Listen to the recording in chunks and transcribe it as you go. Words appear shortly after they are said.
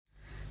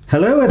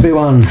Hello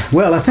everyone.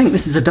 Well, I think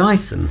this is a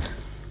Dyson.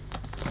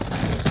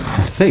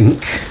 I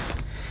think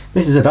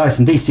this is a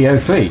Dyson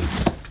DC03.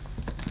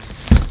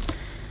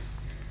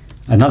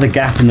 Another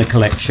gap in the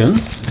collection.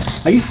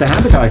 I used to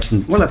have a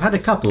Dyson, well, I've had a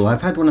couple.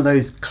 I've had one of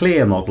those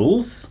clear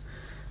models.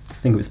 I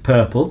think it was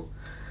purple.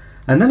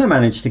 And then I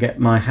managed to get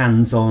my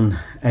hands on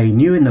a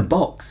new in the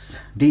box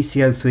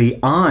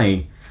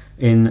DC03i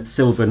in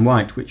silver and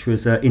white, which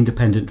was an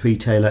independent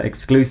retailer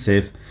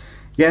exclusive.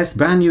 Yes,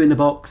 brand new in the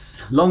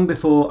box, long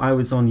before I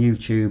was on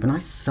YouTube, and I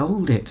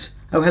sold it.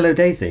 Oh, hello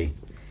Daisy.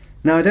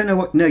 Now I don't know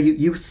what, no,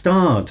 you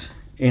starred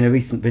in a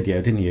recent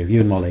video, didn't you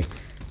and Molly?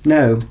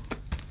 No,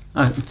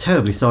 I'm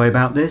terribly sorry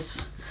about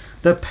this.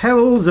 The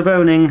perils of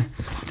owning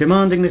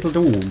demanding little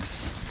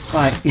dogs.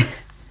 Right,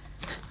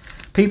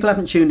 people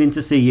haven't tuned in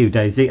to see you,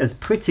 Daisy. As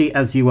pretty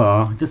as you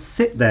are, just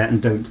sit there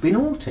and don't be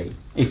naughty,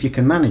 if you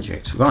can manage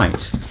it.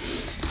 Right.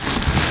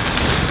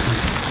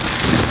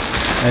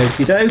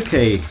 Okie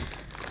dokie.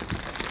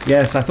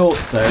 Yes, I thought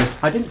so.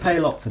 I didn't pay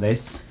a lot for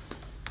this.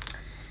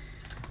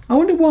 I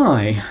wonder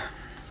why.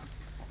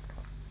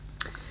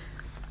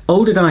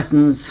 Older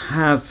Dysons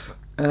have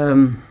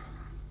a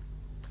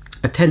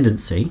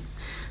tendency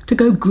to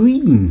go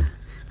green.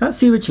 That's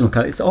the original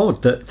colour. It's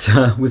odd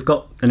that we've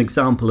got an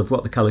example of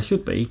what the colour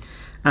should be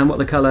and what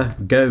the colour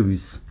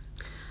goes.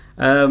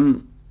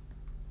 So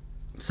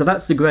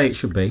that's the grey it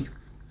should be,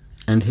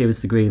 and here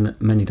is the green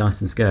that many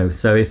Dysons go.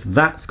 So if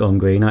that's gone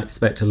green, I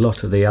expect a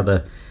lot of the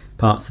other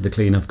parts of the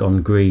cleaner have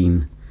gone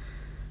green.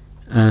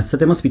 So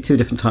there must be two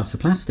different types of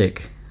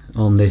plastic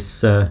on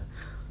this, in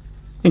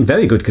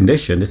very good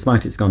condition,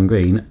 despite it's gone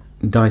green,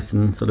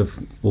 Dyson sort of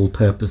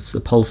all-purpose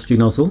upholstery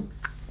nozzle.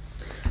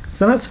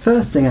 So that's the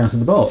first thing out of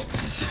the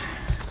box.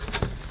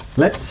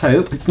 Let's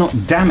hope it's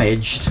not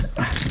damaged.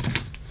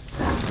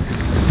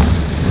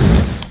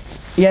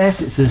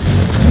 Yes,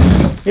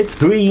 it's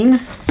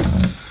green.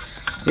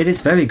 It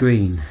is very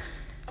green.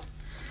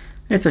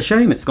 It's a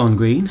shame it's gone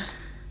green,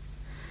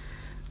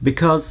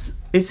 because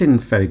it's in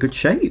very good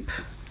shape.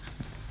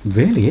 It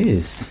really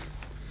is.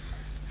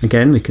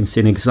 Again, we can see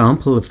an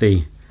example of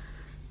the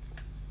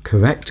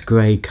correct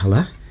grey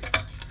colour.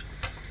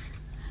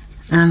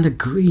 And the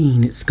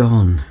green, it's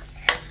gone.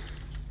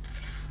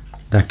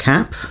 The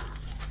cap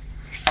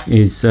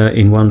is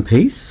in one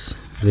piece.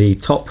 The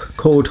top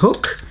cord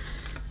hook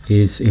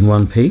is in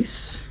one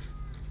piece.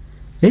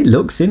 It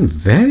looks in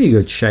very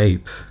good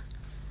shape.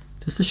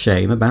 Just a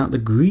shame about the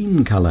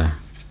green colour.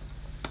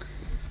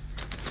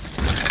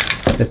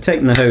 They've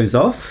taken the hose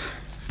off.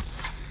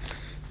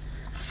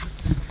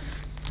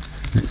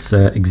 Let's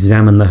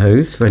examine the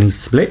hose for any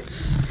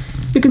splits.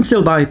 You can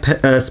still buy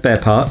spare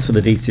parts for the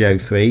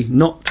DC03,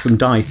 not from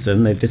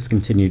Dyson. They've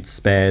discontinued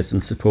spares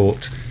and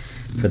support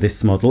for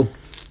this model.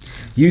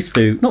 Used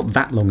to, not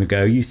that long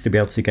ago, used to be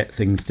able to get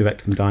things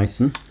direct from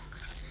Dyson.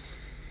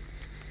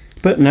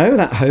 But no,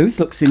 that hose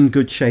looks in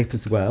good shape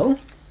as well.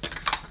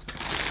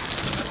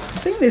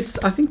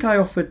 I think I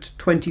offered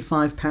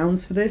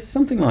 £25 for this,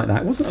 something like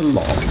that. It wasn't a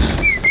lot.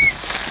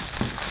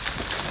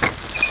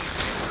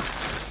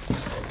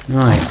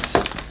 Right.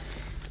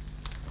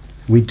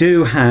 We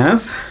do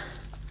have,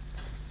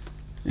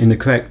 in the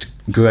correct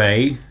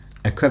grey,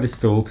 a crevice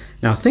tool.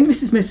 Now I think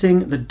this is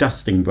missing the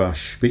dusting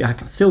brush, but I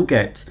can still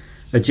get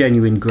a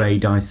genuine grey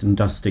Dyson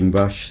dusting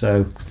brush,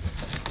 so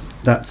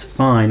that's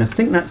fine. I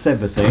think that's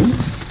everything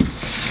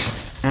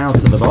out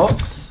of the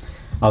box.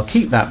 I'll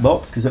keep that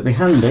box because it'll be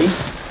handy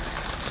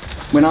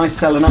when I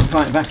sell an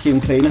upright vacuum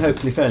cleaner,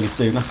 hopefully fairly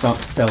soon. I start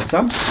to sell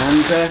some,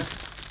 and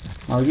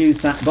I'll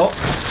use that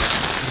box.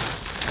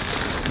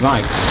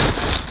 Right,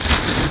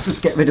 let's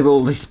just get rid of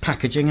all this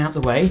packaging out the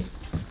way,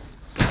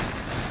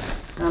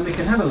 and we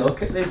can have a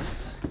look at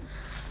this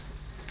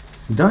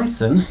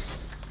Dyson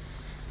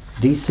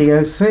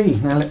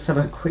DC03. Now let's have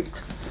a quick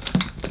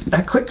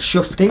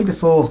shufty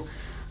before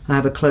I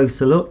have a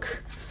closer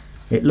look.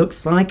 It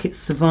looks like it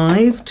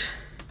survived.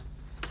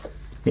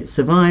 It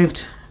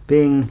survived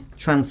being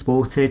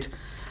transported,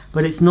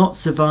 but it's not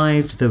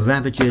survived the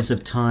ravages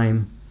of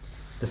time,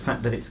 the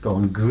fact that it's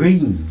gone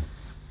green.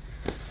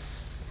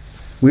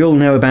 We all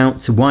know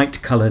about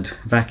white coloured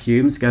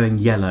vacuums going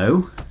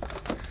yellow,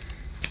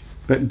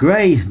 but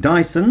grey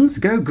Dysons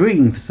go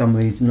green for some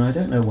reason. I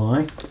don't know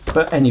why,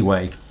 but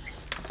anyway,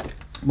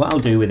 what I'll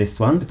do with this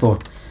one, before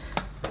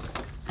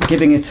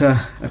giving it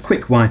a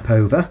quick wipe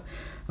over,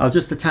 I'll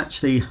just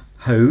attach the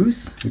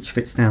hose, which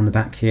fits down the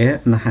back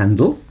here, and the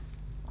handle.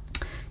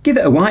 Give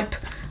it a wipe,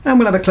 and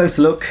we'll have a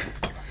closer look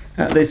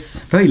at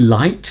this very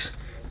light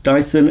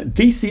Dyson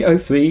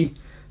DC03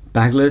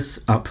 bagless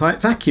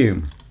upright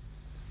vacuum.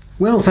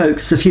 Well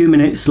folks, a few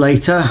minutes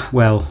later,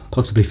 well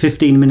possibly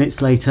 15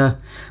 minutes later,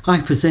 I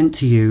present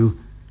to you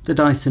the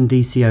Dyson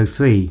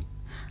DC03,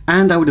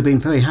 and I would have been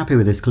very happy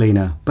with this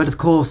cleaner, but of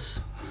course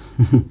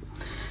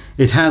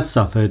it has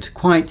suffered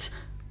quite,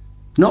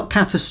 not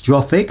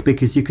catastrophic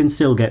because you can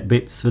still get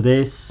bits for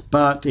this,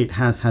 but it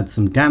has had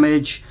some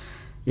damage.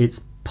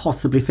 It's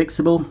possibly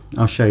fixable.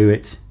 I'll show you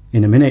it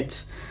in a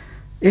minute.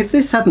 If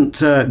this hadn't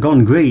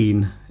gone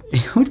green,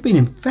 it would have been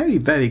in very,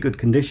 very good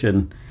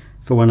condition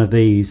for one of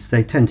these.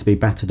 They tend to be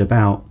battered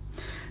about.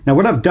 Now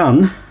what I've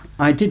done,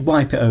 I did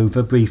wipe it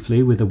over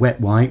briefly with a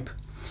wet wipe,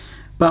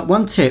 but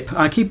one tip,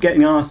 I keep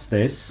getting asked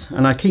this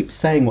and I keep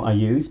saying what I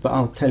use, but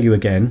I'll tell you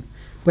again.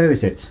 Where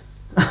is it?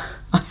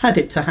 I had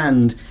it to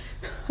hand.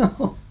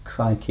 Oh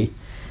crikey.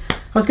 I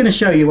was going to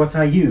show you what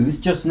I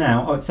used just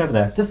now. Oh, it's over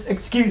there. Just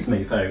excuse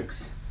me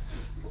folks.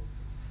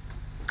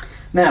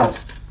 Now,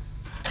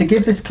 to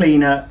give this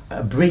cleaner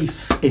a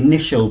brief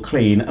initial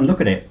clean, and look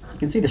at it, you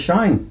can see the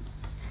shine.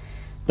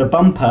 The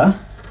bumper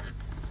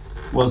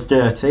was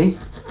dirty.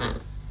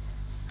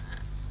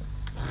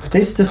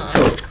 This just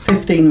took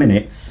 15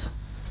 minutes.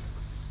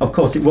 Of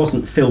course it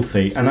wasn't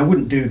filthy, and I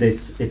wouldn't do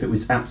this if it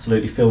was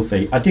absolutely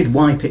filthy. I did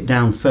wipe it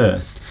down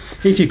first.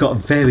 If you've got a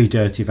very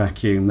dirty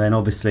vacuum, then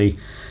obviously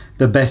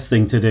the best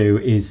thing to do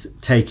is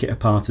take it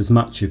apart as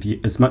much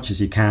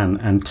as you can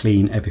and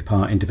clean every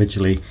part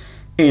individually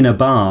in a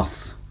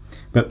bath.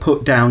 But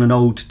put down an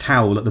old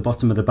towel at the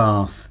bottom of the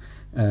bath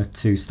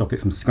to stop it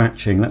from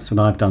scratching. That's what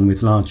I've done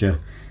with larger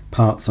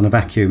parts on a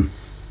vacuum.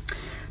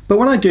 But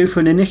what I do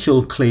for an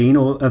initial clean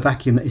or a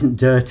vacuum that isn't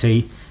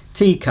dirty,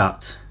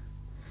 T-cut.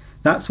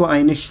 That's what I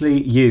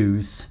initially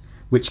use,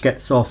 which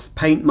gets off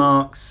paint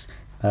marks,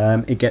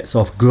 it gets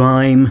off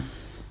grime.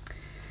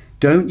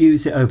 Don't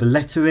use it over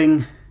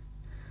lettering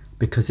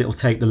because it'll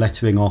take the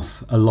lettering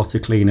off. A lot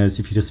of cleaners,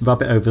 if you just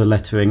rub it over the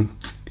lettering,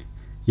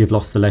 you've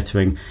lost the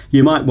lettering.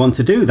 You might want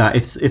to do that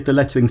if the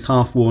lettering's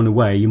half worn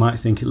away. You might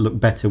think it'll look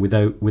better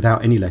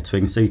without any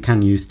lettering, so you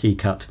can use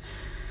T-cut.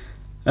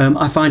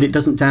 I find it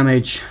doesn't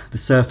damage the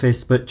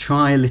surface, but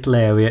try a little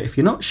area. If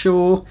you're not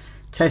sure,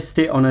 test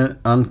it on an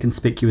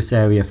unconspicuous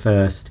area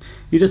first.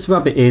 You just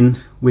rub it in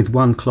with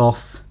one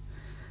cloth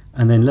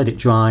and then let it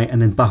dry and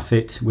then buff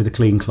it with a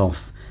clean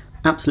cloth.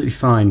 Absolutely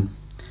fine.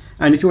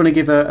 And if you want to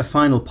give a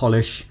final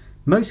polish,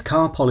 most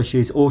car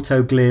polishes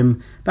auto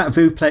glim. That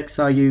Vuplex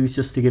I use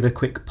just to give a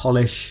quick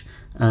polish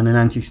and an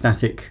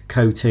anti-static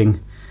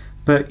coating.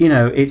 But you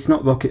know, it's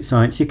not rocket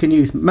science. You can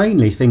use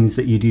mainly things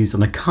that you'd use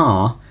on a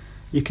car.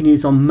 You can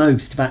use on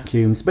most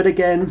vacuums, but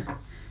again,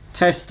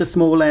 test a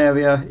small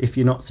area if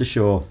you're not so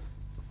sure.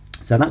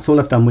 So that's all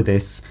I've done with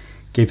this,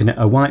 giving it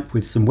a wipe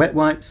with some wet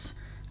wipes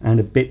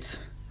and a bit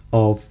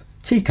of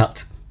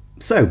T-cut.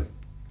 So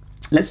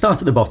let's start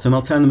at the bottom.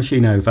 I'll turn the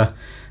machine over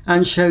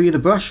and show you the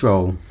brush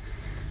roll.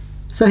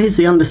 So here's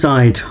the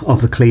underside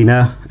of the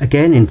cleaner,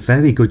 again in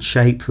very good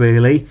shape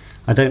really.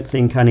 I don't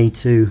think I need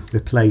to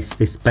replace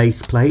this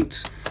base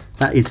plate.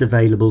 That is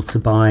available to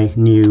buy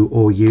new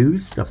or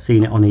used. I've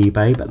seen it on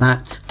eBay, but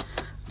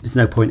there's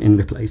no point in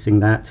replacing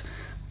that.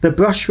 The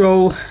brush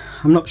roll,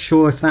 I'm not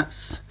sure if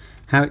that's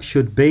how it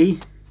should be.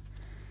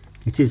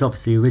 It is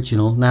obviously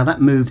original. Now that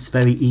moves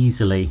very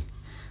easily,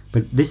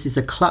 but this is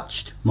a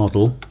clutched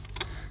model,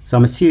 so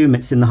I'm assuming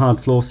it's in the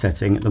hard floor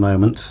setting at the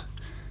moment,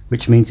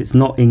 which means it's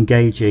not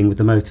engaging with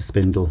the motor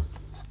spindle.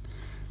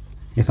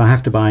 If I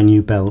have to buy a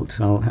new belt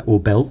or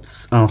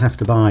belts, I'll have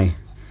to buy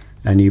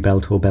a new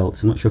belt or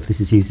belts. I'm not sure if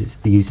this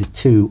uses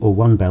two or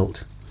one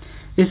belt.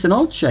 It's an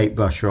odd shaped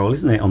brush roll,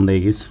 isn't it, on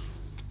these?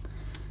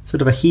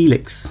 Sort of a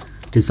helix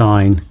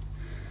design.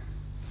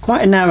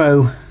 Quite a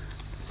narrow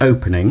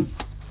opening.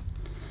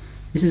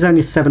 This is only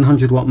a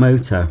 700 watt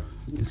motor.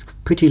 It's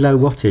pretty low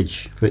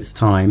wattage for its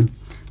time.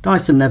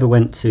 Dyson never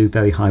went to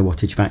very high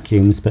wattage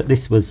vacuums, but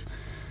this was,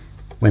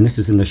 when this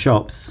was in the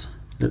shops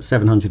at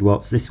 700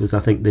 watts, this was I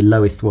think the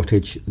lowest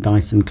wattage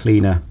Dyson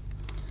cleaner.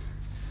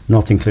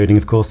 Not including,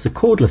 of course, the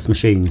cordless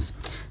machines.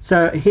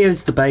 So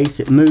here's the base.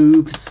 It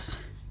moves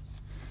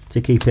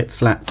to keep it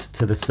flat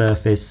to the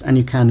surface, and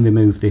you can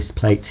remove this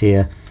plate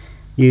here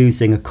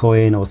using a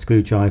coin or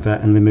screwdriver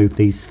and remove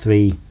these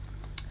three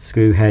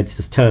screw heads.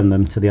 Just turn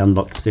them to the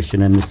unlocked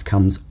position and this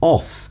comes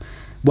off.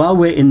 While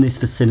we're in this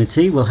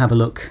vicinity, we'll have a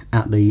look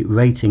at the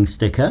rating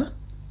sticker.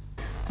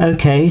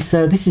 Okay,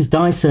 so this is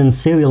Dyson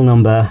serial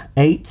number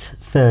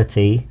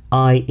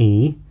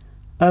 830IE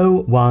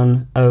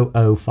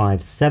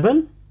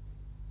 010057.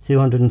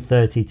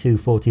 230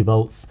 240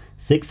 volts,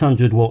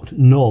 600 watt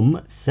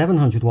NOM,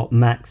 700 watt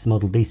max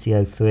model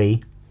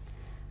DC03,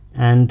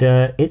 and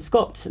it's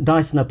got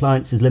Dyson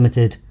Appliances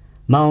Limited,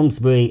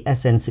 Malmesbury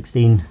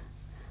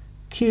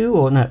SN16Q,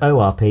 or no,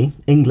 ORP,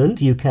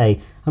 England, UK.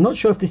 I'm not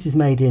sure if this is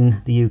made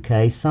in the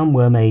UK, some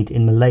were made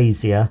in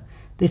Malaysia.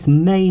 This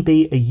may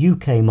be a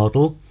UK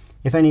model.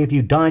 If any of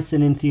you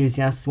Dyson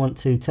enthusiasts want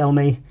to tell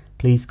me,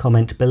 please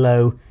comment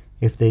below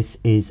if this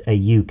is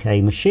a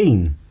UK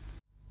machine.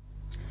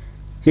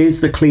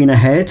 Here's the cleaner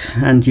head,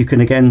 and you can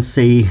again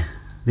see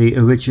the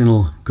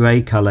original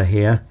grey colour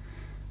here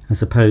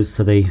as opposed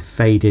to the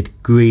faded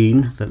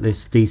green that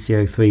this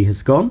DC03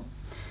 has gone.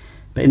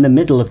 But in the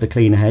middle of the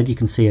cleaner head you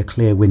can see a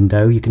clear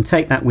window. You can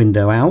take that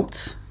window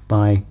out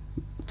by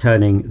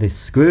turning this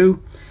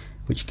screw,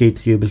 which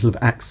gives you a bit of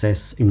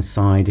access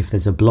inside if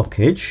there's a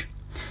blockage.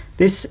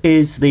 This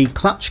is the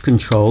clutch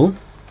control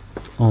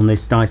on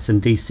this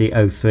Dyson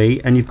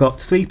DC03, and you've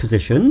got three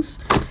positions.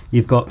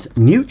 You've got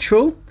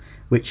neutral,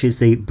 which is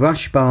the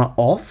brush bar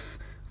off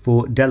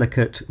for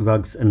delicate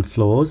rugs and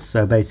floors.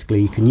 So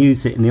basically you can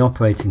use it in the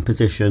operating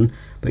position,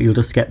 but you'll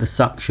just get the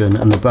suction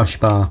and the brush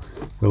bar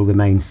will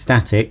remain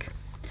static.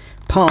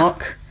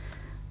 Park,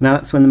 now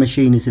that's when the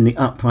machine is in the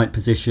upright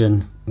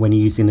position when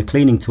you're using the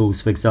cleaning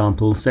tools, for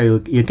example. So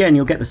again,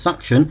 you'll get the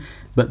suction,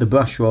 but the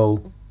brush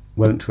roll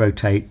won't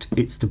rotate.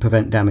 It's to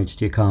prevent damage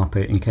to your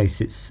carpet in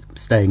case it's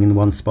staying in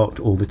one spot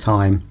all the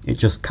time. It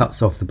just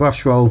cuts off the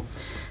brush roll.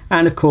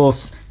 And of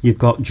course you've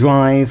got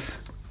drive,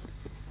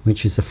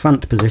 which is the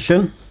front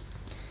position,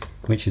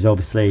 which is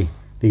obviously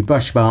the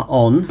brush bar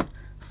on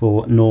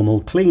for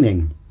normal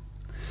cleaning.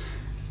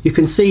 You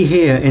can see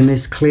here in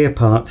this clear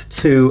part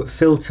 2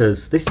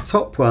 filters. This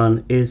top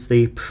one is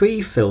the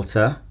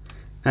pre-filter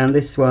and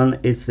this one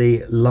is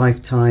the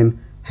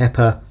lifetime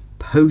HEPA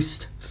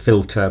post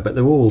filter, but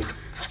they're all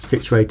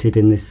situated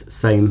in this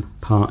same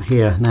part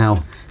here.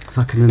 Now if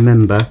I can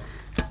remember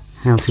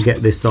how to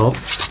get this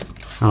off.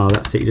 Oh,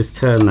 that's it, you just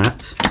turn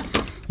that.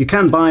 You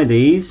can buy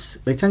these.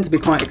 They tend to be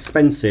quite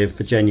expensive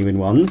for genuine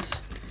ones,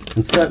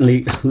 and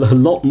certainly a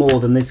lot more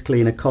than this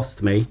cleaner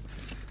cost me.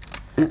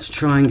 Let's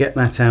try and get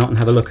that out and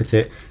have a look at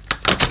it.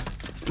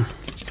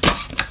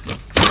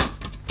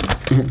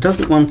 It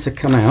doesn't want to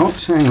come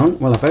out. Hang on,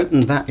 well, I've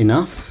opened that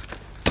enough.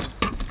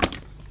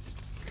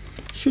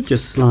 It should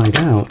just slide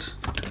out.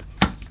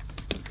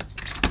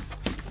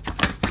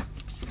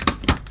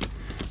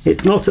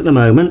 It's not at the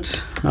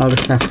moment. I'll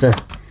just have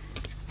to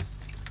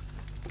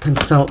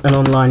consult an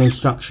online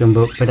instruction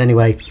book, but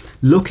anyway,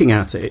 looking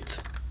at it,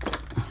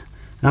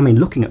 I mean,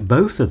 looking at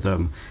both of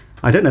them,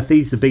 I don't know if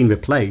these have been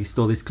replaced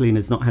or this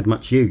cleaner's not had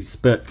much use,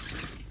 but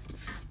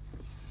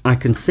I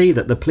can see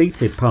that the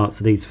pleated parts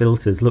of these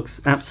filters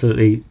looks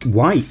absolutely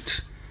white.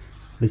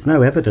 There's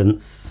no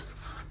evidence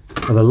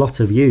of a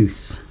lot of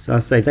use, so I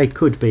say they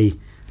could be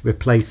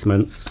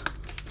replacements.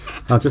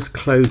 I'll just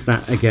close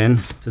that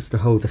again just to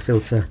hold the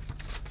filter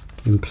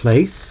in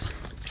place.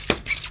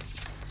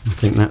 I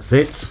think that's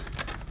it.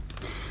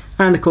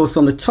 And of course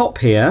on the top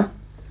here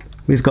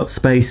we've got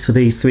space for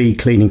the 3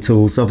 cleaning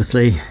tools,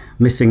 obviously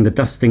missing the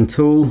dusting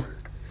tool,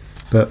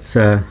 but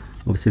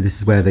obviously this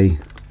is where the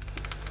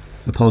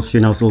upholstery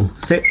nozzle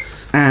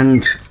sits,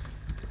 and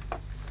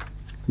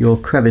your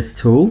crevice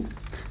tool.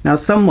 Now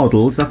some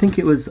models, I think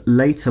it was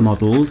later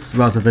models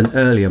rather than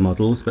earlier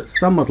models, but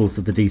some models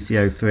of the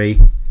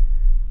DC03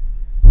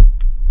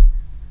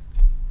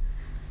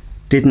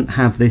 didn't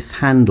have this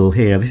handle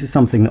here. This is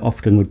something that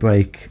often would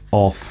break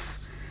off.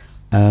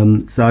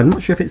 So I'm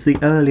not sure if it's the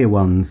earlier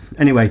ones.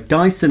 Anyway,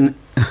 Dyson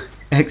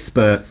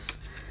experts,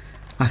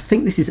 I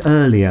think this is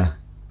earlier.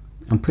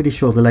 I'm pretty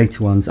sure the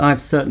later ones.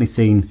 I've certainly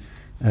seen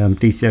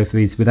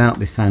DC03s without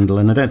this handle,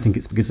 and I don't think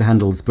it's because the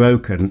handle's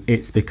broken.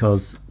 It's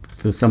because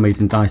for some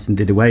reason Dyson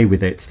did away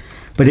with it.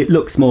 But it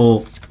looks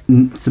more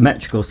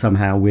symmetrical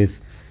somehow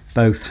with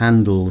both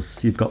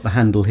handles. You've got the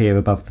handle here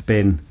above the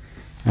bin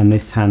and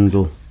this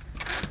handle.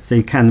 So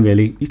you can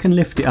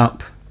lift it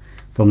up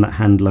from that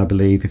handle, I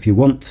believe, if you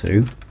want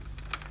to.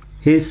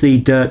 Here's the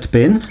dirt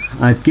bin.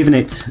 I've given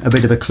it a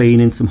bit of a clean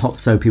in some hot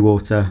soapy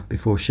water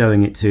before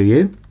showing it to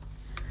you.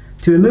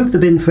 To remove the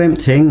bin for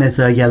emptying, there's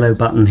a yellow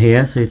button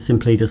here, so you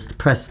simply just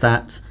press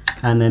that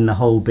and then the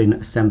whole bin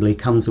assembly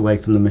comes away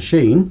from the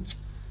machine.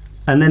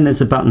 And then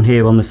there's a button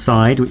here on the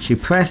side which you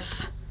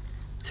press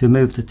to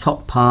remove the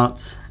top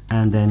part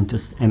and then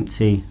just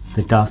empty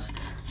the dust.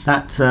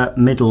 That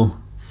middle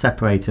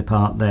separator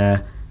part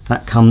there,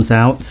 that comes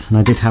out, and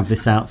I did have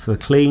this out for a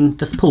clean,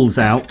 just pulls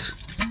out.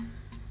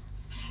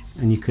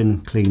 And you can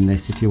clean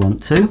this if you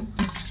want to.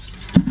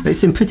 But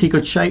it's in pretty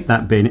good shape,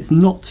 that bin. It's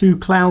not too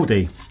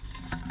cloudy,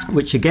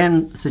 which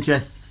again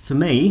suggests to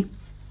me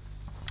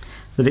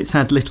that it's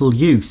had little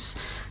use.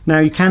 Now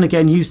you can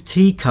again use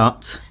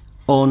T-cut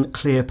on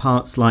clear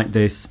parts like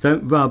this.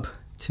 Don't rub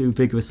too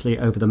vigorously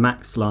over the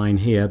max line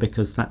here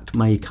because that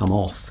may come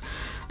off.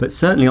 But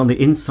certainly on the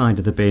inside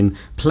of the bin,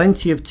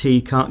 plenty of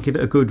T-cut, give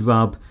it a good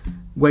rub,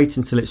 wait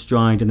until it's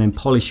dried and then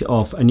polish it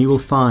off, and you will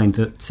find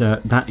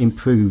that that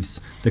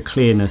improves the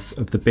clearness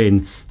of the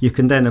bin. You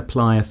can then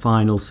apply a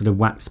final sort of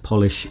wax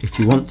polish if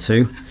you want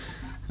to.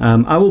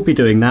 I will be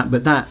doing that,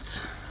 but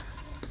that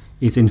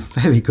is in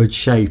very good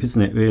shape,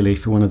 isn't it, really,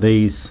 for one of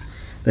these.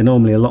 They're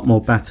normally a lot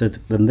more battered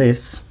than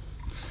this.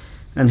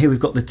 And here we've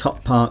got the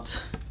top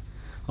part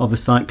of the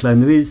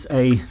cyclone. There is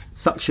a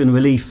suction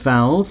relief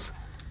valve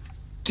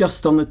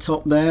just on the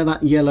top there,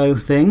 that yellow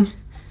thing.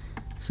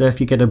 So if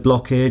you get a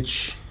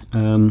blockage,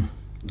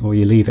 or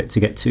you leave it to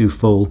get too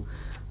full,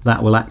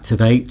 that will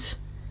activate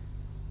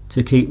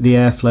to keep the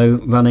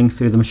airflow running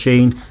through the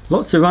machine.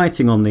 Lots of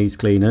writing on these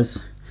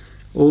cleaners.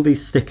 All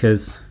these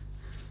stickers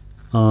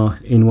are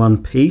in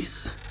one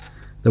piece.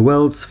 The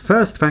world's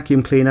first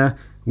vacuum cleaner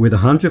with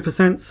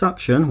 100%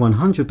 suction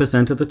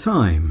 100% of the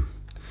time.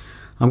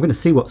 I'm going to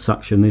see what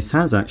suction this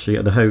has actually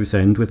at the hose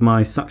end with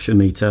my suction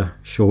meter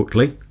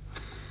shortly.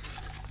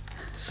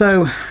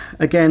 So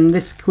again,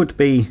 this could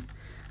be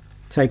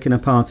taken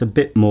apart a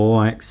bit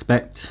more, I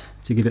expect,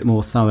 to give it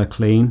more thorough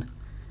clean.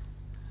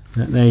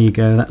 But there you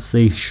go, that's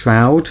the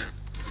shroud.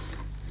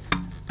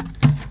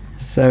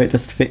 So it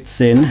just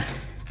fits in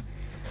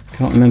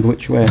Can't remember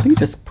which way. I think it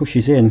just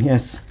pushes in,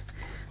 yes.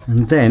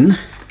 And then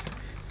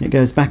it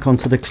goes back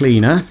onto the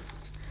cleaner.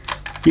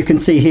 You can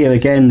see here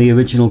again the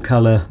original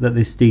colour that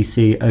this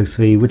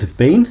DC03 would have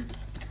been.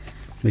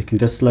 We can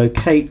just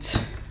locate,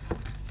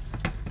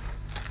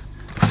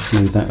 let's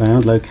move that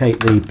around, locate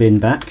the bin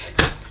back,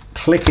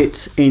 click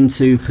it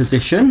into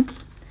position.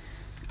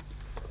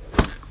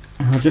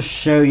 And I'll just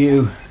show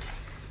you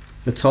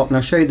the top and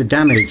I'll show you the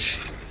damage.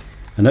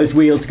 And those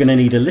wheels are going to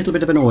need a little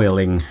bit of an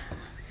oiling.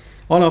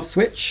 On-off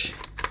switch,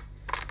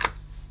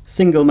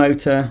 single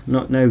motor,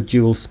 no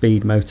dual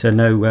speed motor,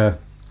 no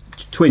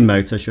twin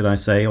motor should I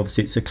say,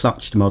 obviously it's a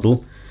clutched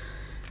model.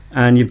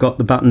 And you've got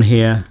the button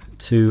here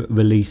to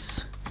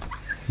release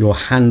your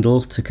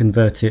handle to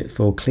convert it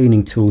for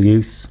cleaning tool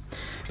use.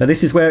 But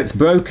this is where it's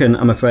broken,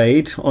 I'm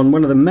afraid, on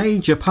one of the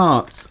major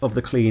parts of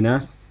the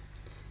cleaner.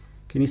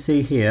 Can you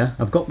see here?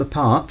 I've got the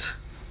part.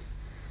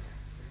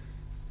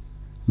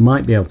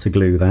 Might be able to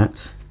glue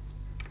that.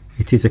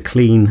 It is a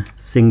clean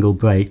single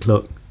brake,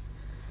 look.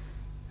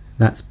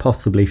 That's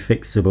possibly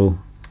fixable.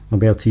 I'll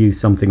be able to use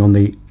something on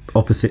the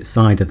opposite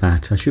side of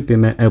that. I should be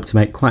able to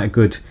make quite a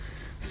good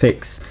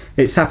fix.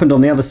 It's happened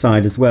on the other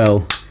side as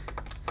well.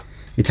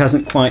 It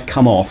hasn't quite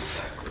come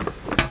off.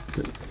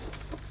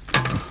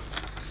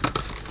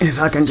 If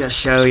I can just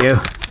show you.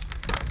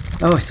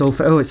 Oh, it's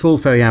all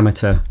very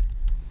amateur.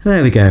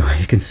 There we go.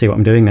 You can see what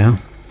I'm doing now.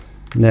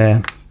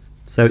 There.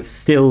 So it's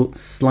still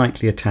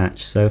slightly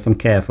attached. So if I'm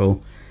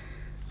careful,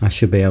 I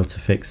should be able to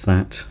fix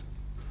that.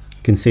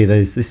 You can see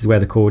this is where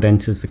the cord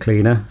enters the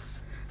cleaner.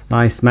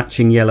 Nice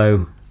matching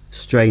yellow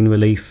strain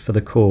relief for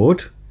the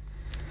cord.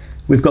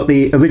 We've got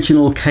the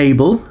original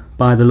cable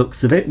by the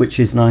looks of it, which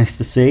is nice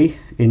to see,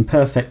 in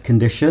perfect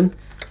condition.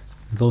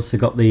 We've also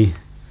got the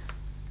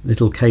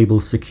little cable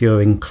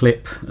securing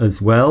clip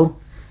as well,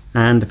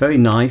 and a very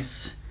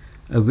nice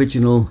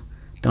original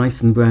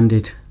Dyson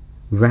branded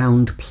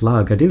round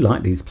plug. I do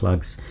like these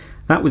plugs.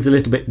 That was a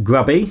little bit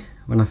grubby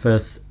when I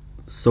first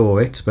saw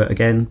it, but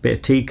again, bit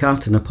of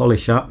T-cut and a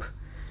polish up.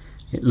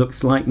 It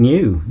looks like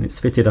new. It's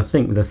fitted, I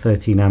think, with a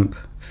 13 amp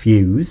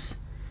fuse.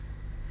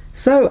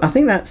 So I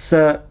think that's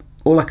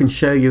all I can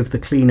show you of the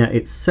cleaner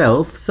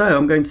itself. So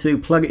I'm going to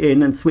plug it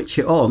in and switch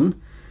it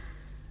on.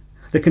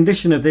 The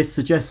condition of this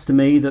suggests to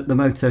me that the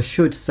motor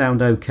should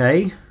sound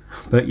okay,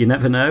 but you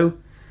never know.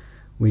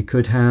 We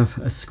could have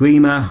a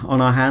screamer on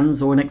our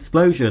hands or an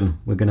explosion.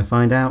 We're going to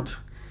find out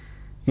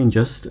in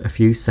just a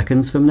few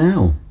seconds from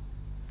now.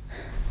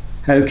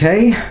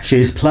 Okay,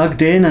 she's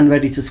plugged in and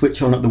ready to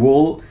switch on at the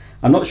wall.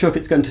 I'm not sure if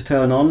it's going to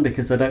turn on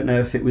because I don't know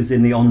if it was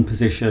in the on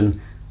position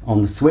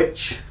on the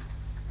switch.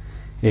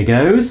 Here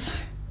goes.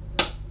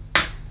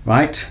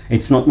 Right,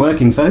 it's not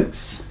working,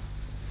 folks.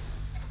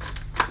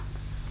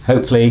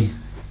 Hopefully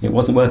it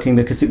wasn't working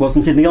because it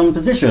wasn't in the on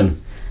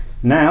position.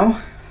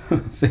 Now,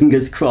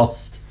 fingers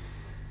crossed,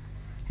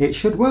 it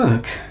should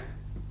work.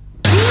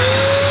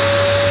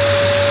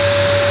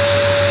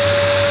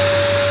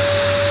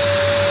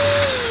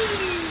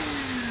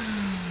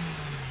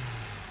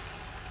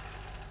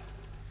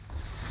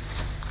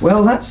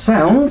 Well, that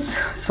sounds,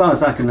 as far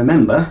as I can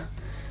remember,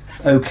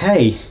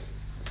 okay.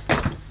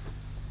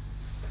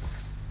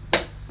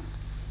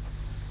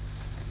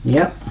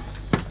 Yep.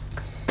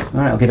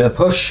 Alright, I'll give it a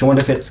push. I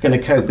wonder if it's going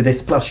to cope with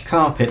this plush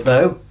carpet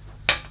though.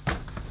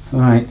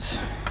 Right.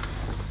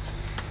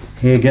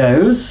 Here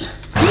goes.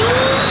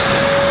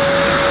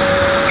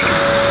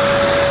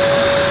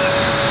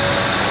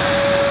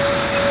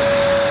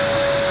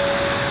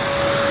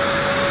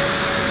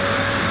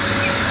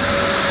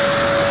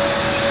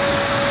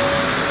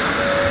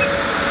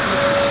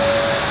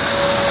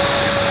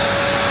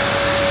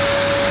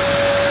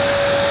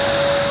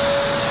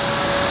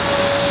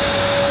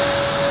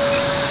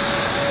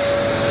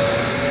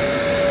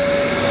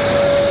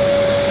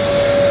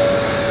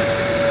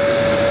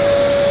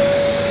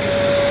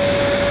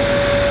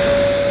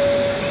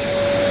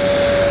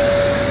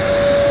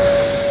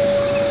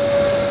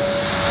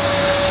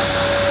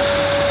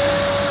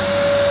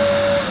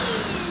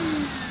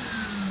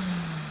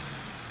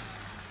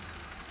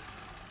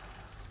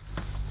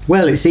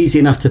 Well, it's easy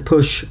enough to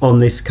push on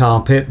this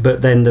carpet,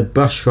 but then the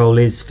brush roll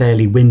is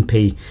fairly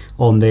wimpy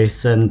on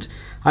this, and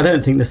I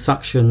don't think the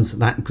suction's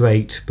that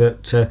great,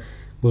 but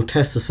we'll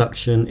test the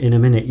suction in a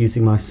minute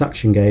using my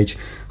suction gauge.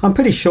 I'm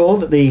pretty sure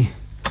that the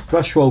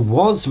brush roll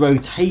was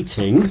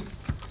rotating.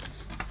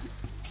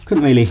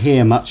 Couldn't really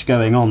hear much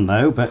going on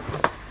though, but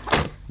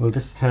we'll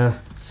just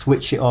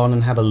switch it on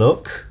and have a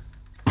look.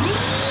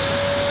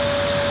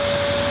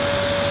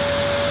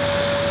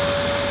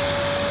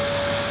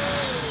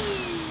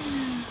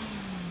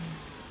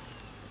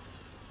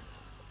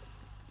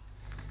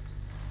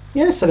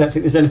 Yes, I don't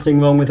think there's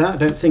anything wrong with that. I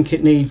don't think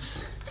it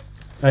needs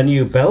a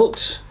new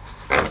belt.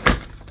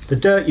 The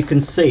dirt you can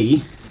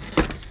see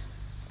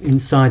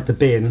inside the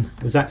bin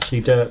was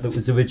actually dirt that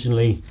was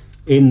originally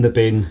in the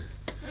bin.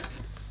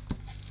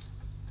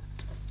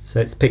 So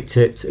it's picked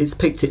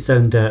its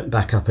own dirt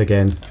back up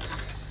again.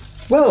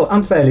 Well,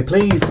 I'm fairly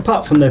pleased,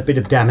 apart from the bit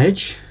of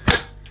damage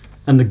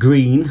and the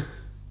green.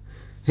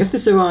 If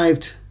this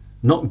arrived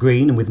not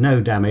green and with no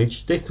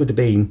damage, this would have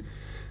been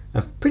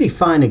a pretty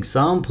fine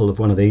example of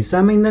one of these.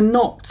 I mean, they're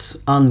not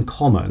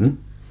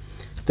uncommon.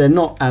 They're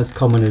not as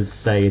common as,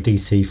 say, a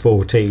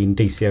DC14,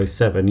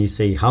 DC07. You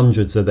see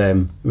hundreds of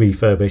them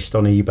refurbished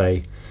on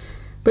eBay.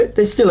 But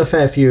there's still a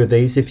fair few of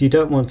these. If you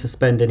don't want to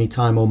spend any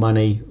time or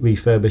money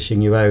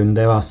refurbishing your own,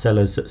 there are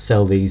sellers that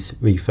sell these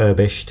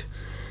refurbished.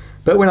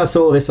 But when I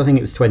saw this, I think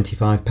it was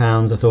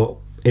 £25, I thought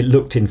it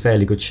looked in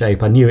fairly good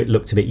shape. I knew it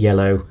looked a bit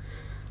yellow.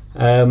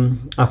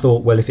 I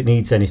thought, well, if it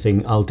needs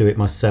anything, I'll do it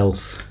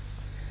myself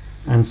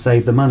and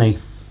save the money.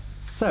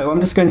 So I'm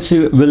just going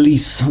to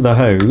release the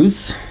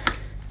hose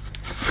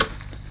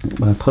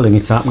by pulling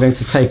it up. I'm going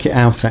to take it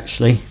out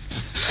actually.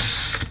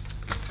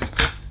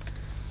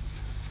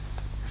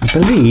 I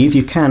believe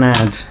you can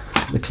add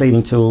the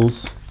cleaning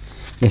tools.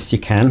 Yes, you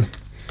can.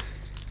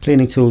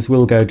 Cleaning tools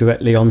will go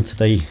directly onto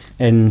the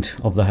end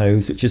of the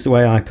hose, which is the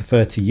way I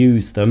prefer to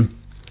use them.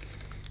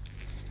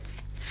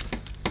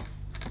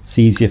 It's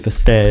easier for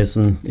stairs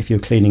and if you're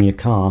cleaning your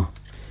car.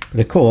 But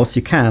of course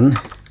you can.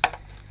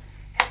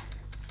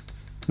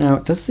 Now,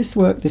 does this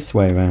work this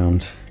way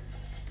around?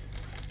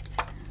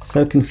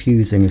 So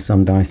confusing with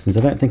some Dysons.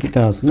 I don't think it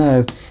does.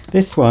 No,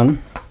 this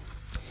one,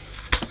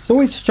 it's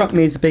always struck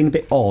me as being a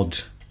bit odd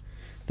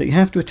that you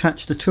have to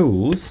attach the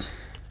tools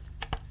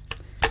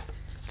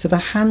to the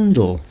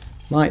handle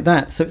like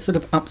that, so it's sort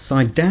of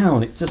upside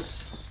down. It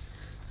just,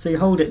 so you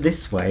hold it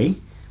this way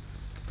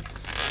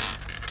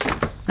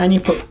and you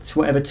put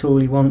whatever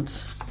tool you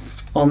want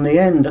on the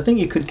end. I think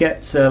you could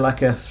get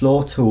like a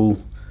floor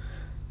tool.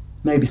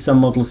 Maybe some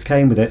models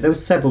came with it. There were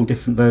several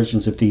different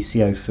versions of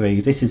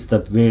DC03. This is the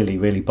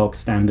really bog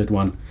standard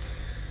one.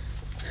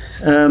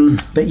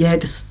 But yeah,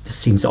 it just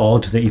seems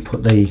odd that you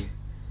put the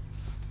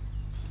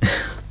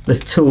the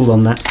tool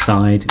on that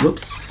side.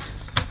 Whoops,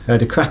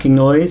 heard a cracking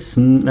noise.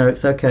 No,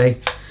 it's okay.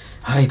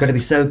 Oh, you've got to be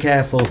so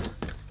careful.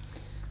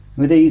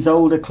 With these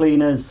older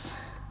cleaners,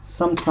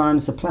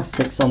 sometimes the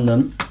plastics on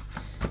them,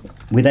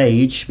 with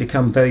age,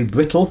 become very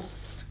brittle.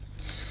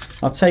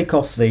 I'll take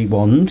off the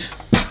wand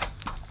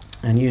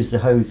and use the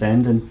hose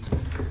end and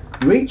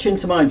reach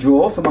into my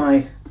drawer for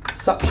my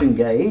suction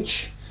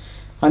gauge.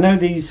 I know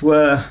these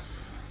were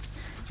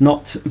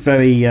not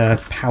very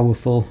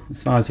powerful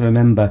as far as I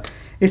remember.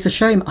 It's a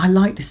shame. I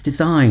like this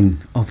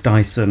design of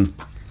Dyson.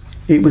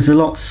 It was a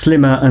lot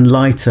slimmer and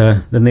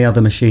lighter than the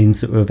other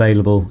machines that were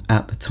available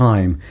at the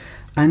time.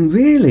 And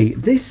really,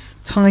 this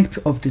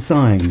type of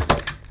design,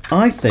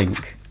 I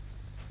think,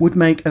 would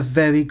make a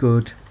very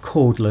good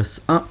cordless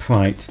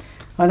upright.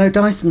 I know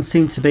Dyson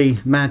seem to be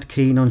mad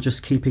keen on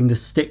just keeping the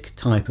stick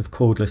type of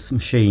cordless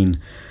machine,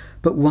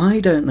 but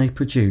why don't they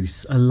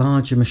produce a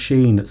larger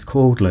machine that's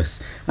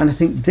cordless? And I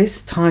think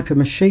this type of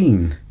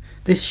machine,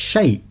 this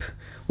shape,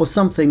 or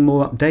something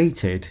more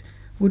updated,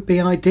 would be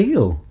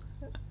ideal.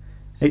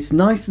 It's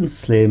nice and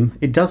slim.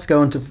 It does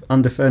go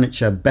under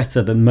furniture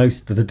better than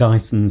most of the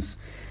Dysons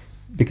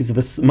because of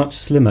the much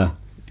slimmer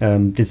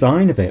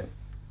design of it.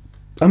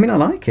 I mean, I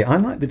like it. I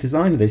like the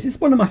design of this.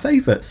 It's one of my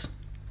favourites.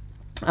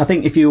 I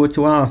think if you were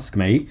to ask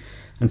me,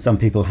 and some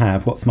people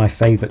have, what's my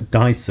favourite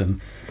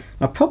Dyson,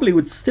 I probably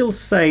would still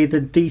say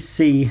the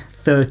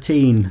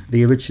DC13,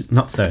 the original,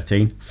 not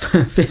 13,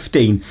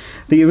 15,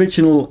 the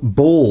original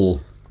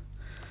ball.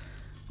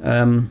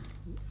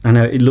 I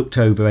know it looked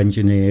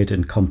over-engineered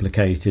and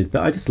complicated,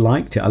 but I just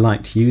liked it. I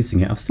liked using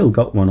it. I've still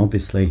got one,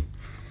 obviously,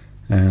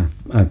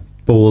 a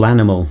ball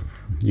animal.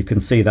 You can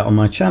see that on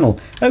my channel.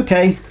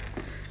 Okay,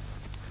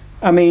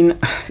 I mean,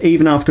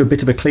 even after a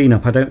bit of a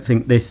clean-up, I don't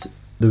think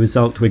the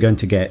result we're going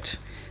to get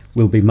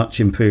will be much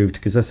improved,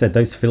 because as I said,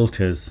 those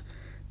filters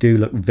do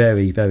look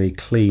very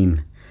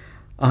clean.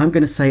 I'm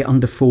going to say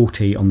under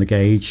 40 on the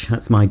gauge.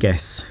 That's my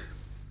guess.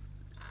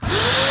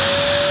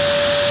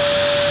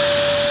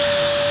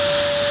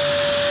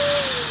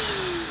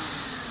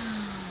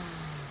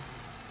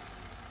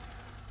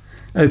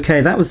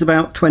 Okay, that was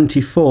about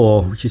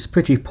 24, which is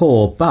pretty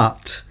poor,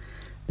 but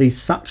the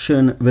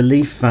suction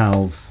relief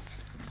valve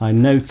I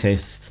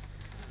noticed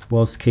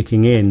was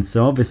kicking in,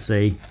 so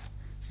obviously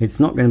it's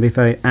not going to be a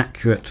very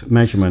accurate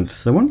measurement.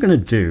 So what I'm going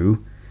to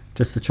do,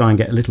 just to try and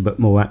get a little bit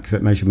more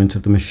accurate measurement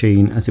of the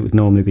machine as it would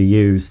normally be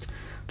used,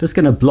 I'm just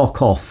going to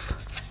block off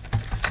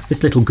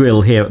this little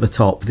grill here at the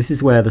top. This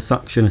is where the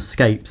suction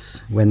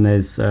escapes when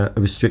there's a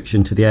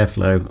restriction to the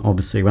airflow.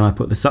 Obviously when I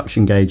put the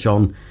suction gauge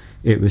on,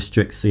 it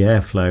restricts the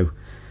airflow.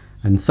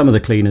 And some of the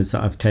cleaners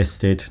that I've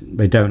tested,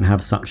 they don't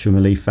have suction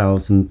relief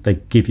valves and they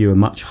give you a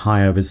much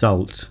higher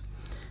result.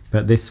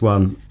 But this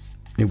one,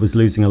 it was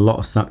losing a lot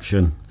of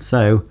suction.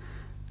 So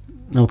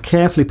I'll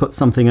carefully put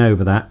something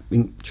over that,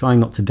 trying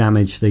not to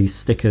damage these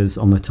stickers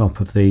on the top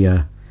of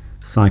the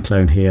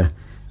cyclone here,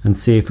 and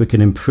see if we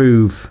can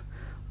improve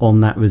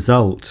on that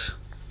result.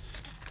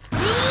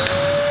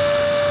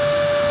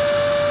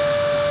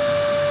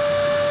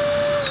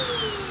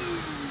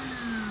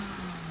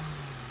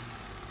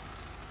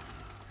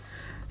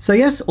 So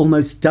yes,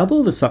 almost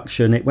double the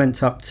suction. It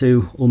went up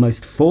to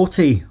almost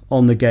 40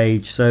 on the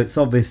gauge, so it's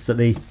obvious that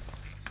the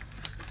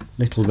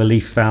little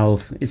relief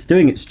valve. It's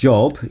doing its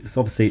job.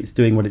 It's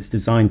doing what it's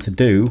designed to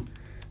do,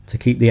 to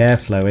keep the air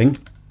flowing.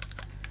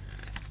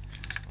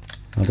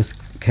 I'll just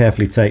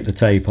carefully take the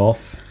tape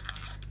off.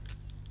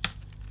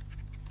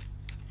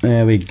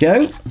 There we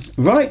go.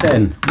 Right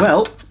then,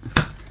 well,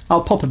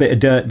 I'll pop a bit of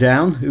dirt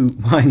down.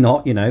 Why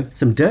not, you know,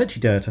 some dirty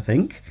dirt, I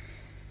think.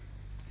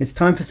 It's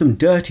time for some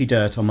dirty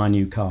dirt on my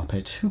new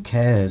carpet. Who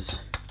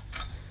cares?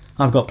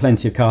 I've got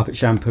plenty of carpet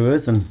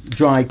shampooers and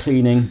dry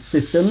cleaning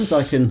systems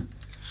I can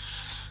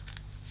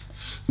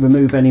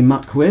remove any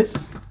muck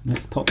with.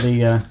 Let's pop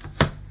the... I'm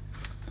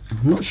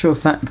not sure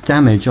if that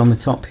damage on the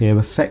top here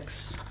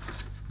affects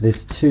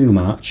this too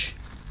much.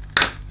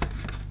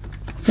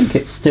 I think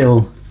it's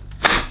still...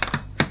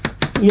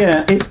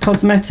 Yeah, it's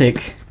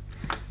cosmetic.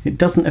 It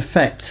doesn't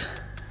affect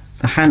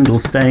the handle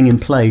staying in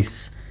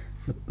place.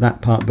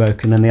 That part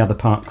broken and the other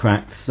part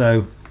cracked.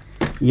 So,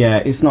 yeah,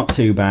 it's not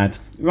too bad.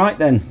 Right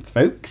then,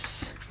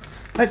 folks,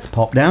 let's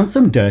pop down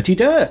some dirty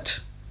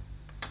dirt.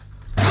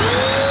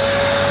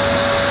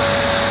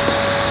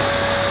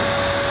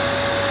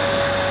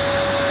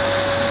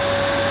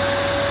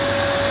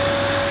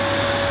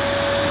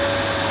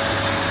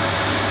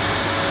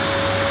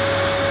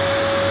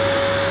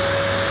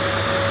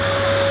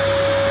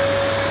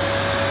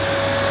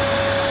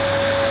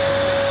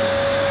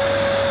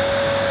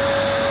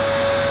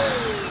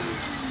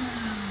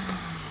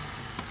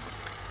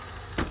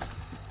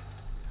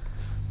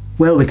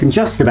 Well, we can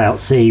just about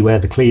see where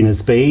the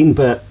cleaner's been,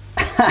 but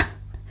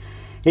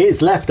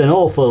it's left an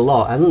awful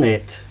lot, hasn't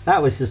it?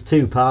 That was just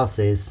 2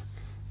 passes.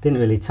 Didn't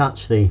really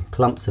touch the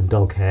clumps of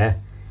dog hair,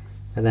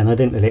 and then I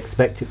didn't really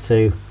expect it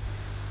to.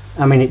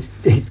 I mean,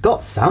 it's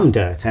got some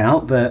dirt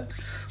out, but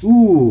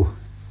ooh,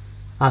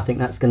 I think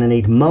that's going to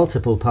need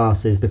multiple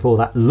passes before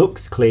that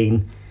looks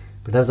clean.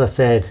 But as I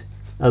said,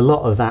 a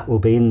lot of that will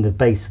be in the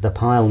base of the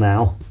pile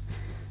now.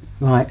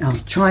 Right, I'll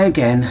try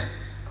again.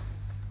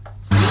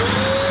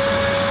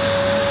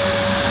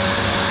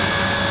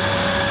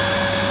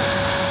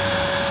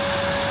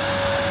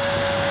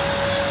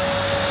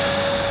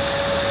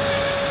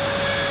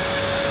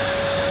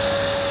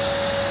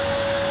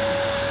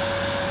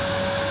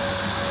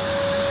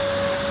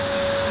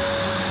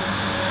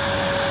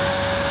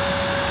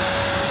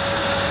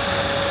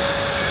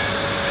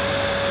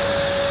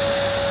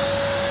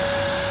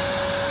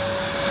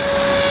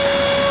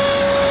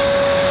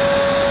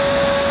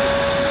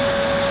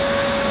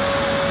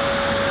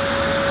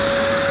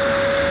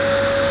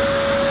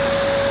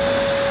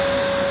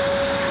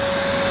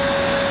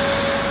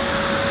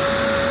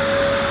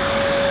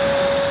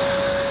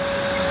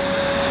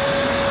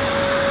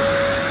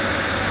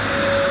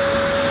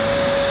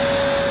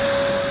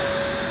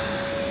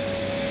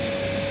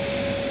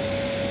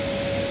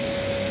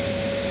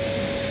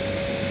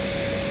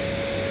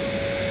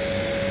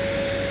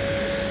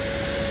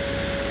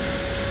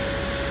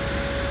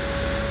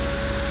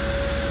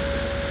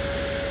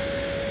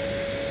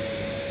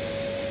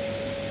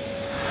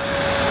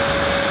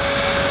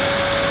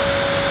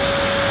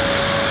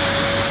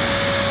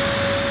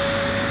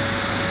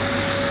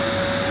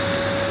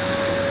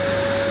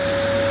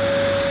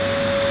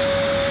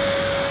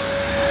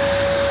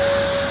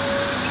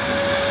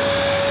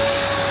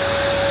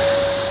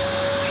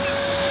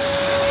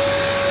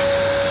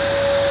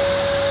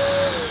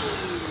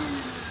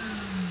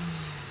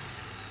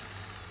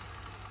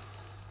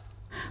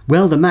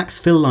 Well, the Max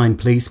Fill Line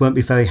police won't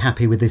be very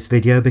happy with this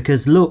video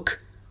because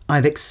look,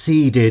 I've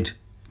exceeded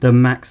the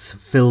Max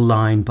Fill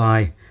Line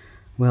by,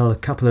 well, a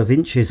couple of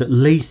inches at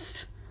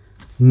least.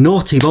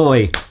 Naughty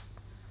boy!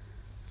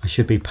 I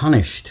should be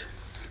punished.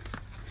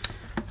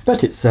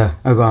 But it's a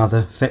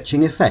rather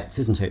fetching effect,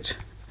 isn't it?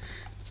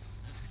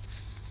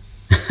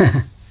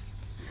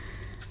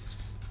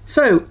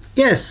 So,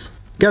 yes,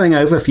 going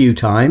over a few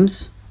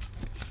times,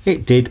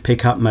 it did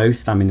pick up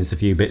most. I mean, there's a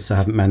few bits I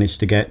haven't managed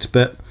to get,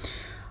 but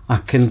I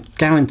can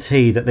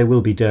guarantee that there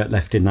will be dirt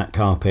left in that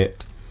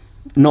carpet.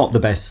 Not the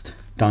best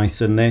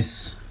Dyson,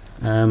 this,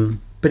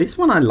 but it's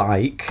one I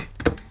like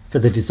for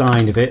the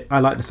design of it. I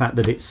like the fact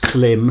that it's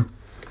slim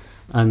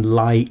and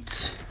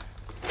light,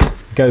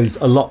 goes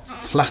a lot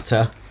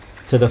flatter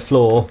to the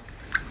floor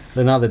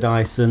than other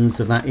Dysons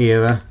of that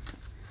era.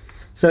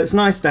 So it's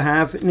nice to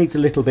have. It needs a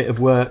little bit of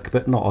work,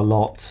 but not a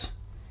lot.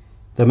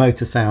 The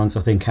motor sounds,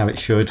 I think, how it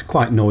should.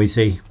 Quite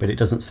noisy, but it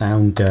doesn't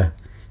sound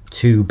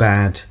too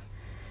bad.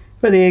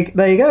 But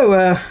there you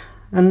go,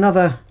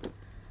 another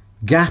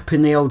gap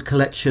in the old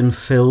collection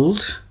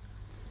filled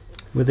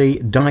with the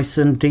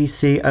Dyson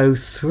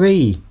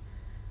DC03.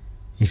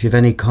 If you have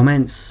any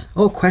comments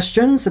or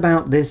questions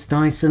about this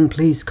Dyson,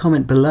 please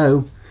comment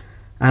below.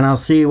 And I'll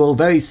see you all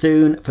very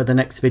soon for the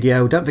next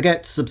video. Don't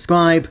forget to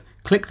subscribe,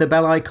 click the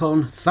bell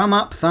icon, thumb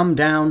up, thumb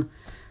down.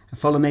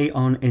 Follow me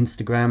on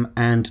Instagram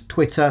and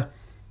Twitter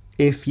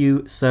if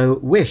you so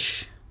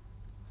wish.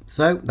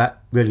 So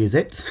that really is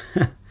it.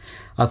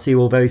 I'll see you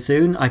all very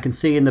soon. I can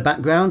see in the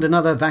background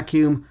another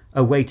vacuum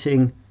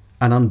awaiting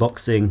an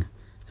unboxing,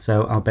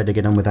 so I'll better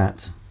get on with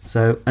that.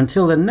 So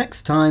until the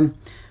next time,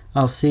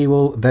 I'll see you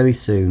all very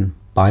soon.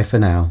 Bye for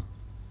now.